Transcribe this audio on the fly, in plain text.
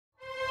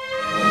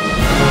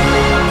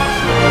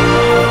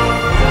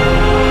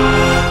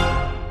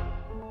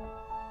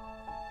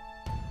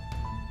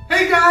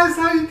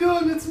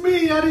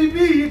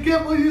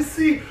get what you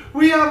see.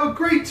 We have a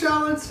great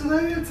challenge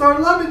today. It's our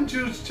lemon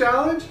juice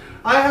challenge.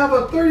 I have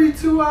a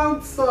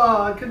 32-ounce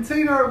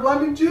container of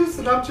lemon juice,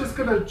 and I'm just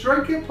gonna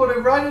drink it, put it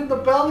right in the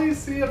belly,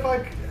 see if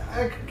I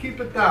can keep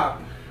it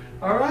down.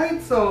 All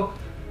right, so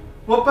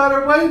what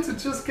better way to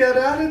just get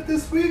at it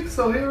this week?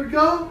 So here we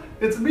go.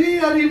 It's me,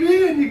 Eddy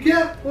V, and you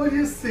get what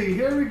you see.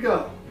 Here we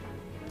go.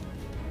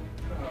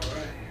 All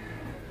right.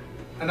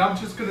 And I'm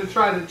just gonna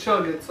try to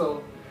chug it,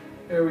 so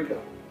here we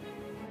go.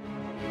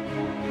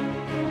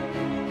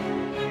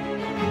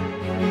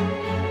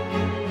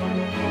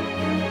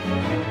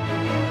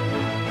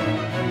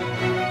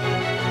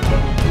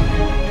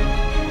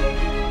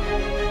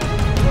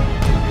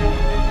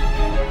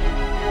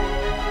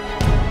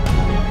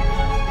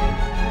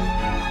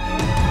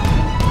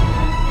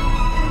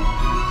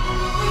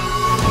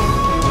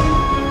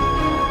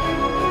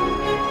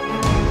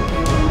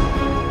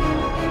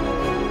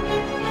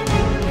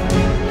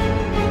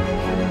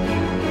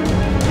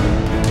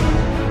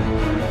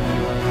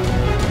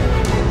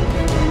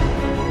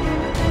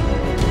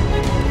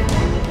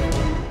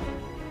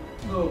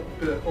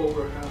 Bit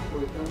over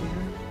halfway down here.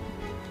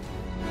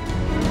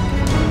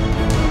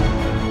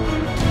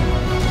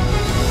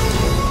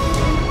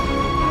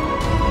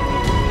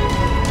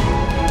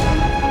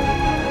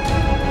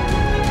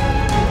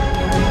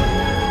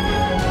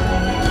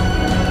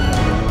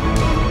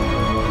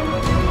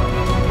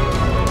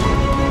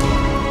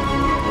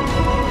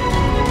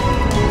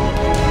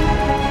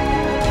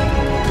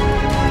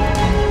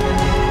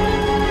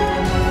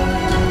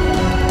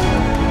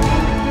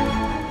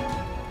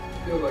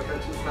 I feel like I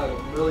just had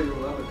a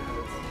million lemon heads.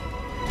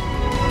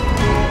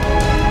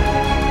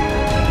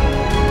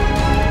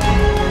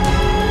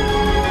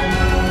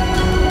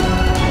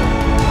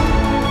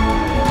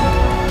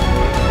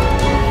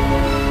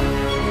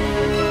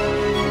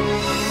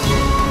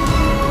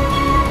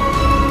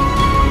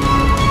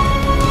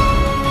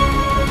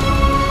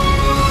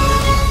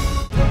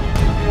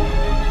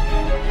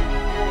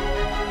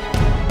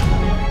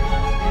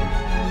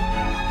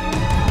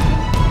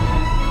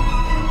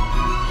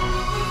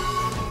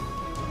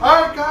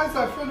 Alright guys,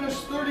 I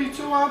finished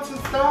 32 ounces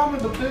down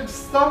in the big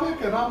stomach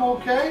and I'm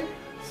okay.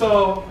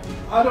 So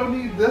I don't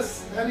need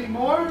this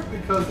anymore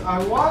because I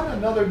won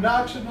another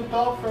notch in the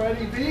belt for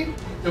Eddy V.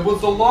 It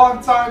was a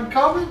long time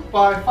coming,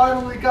 but I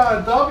finally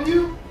got a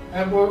W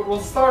and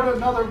we'll start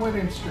another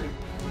winning streak.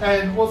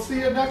 And we'll see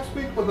you next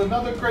week with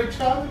another great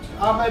challenge.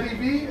 I'm Eddy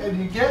V and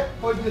you get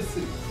what you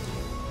see.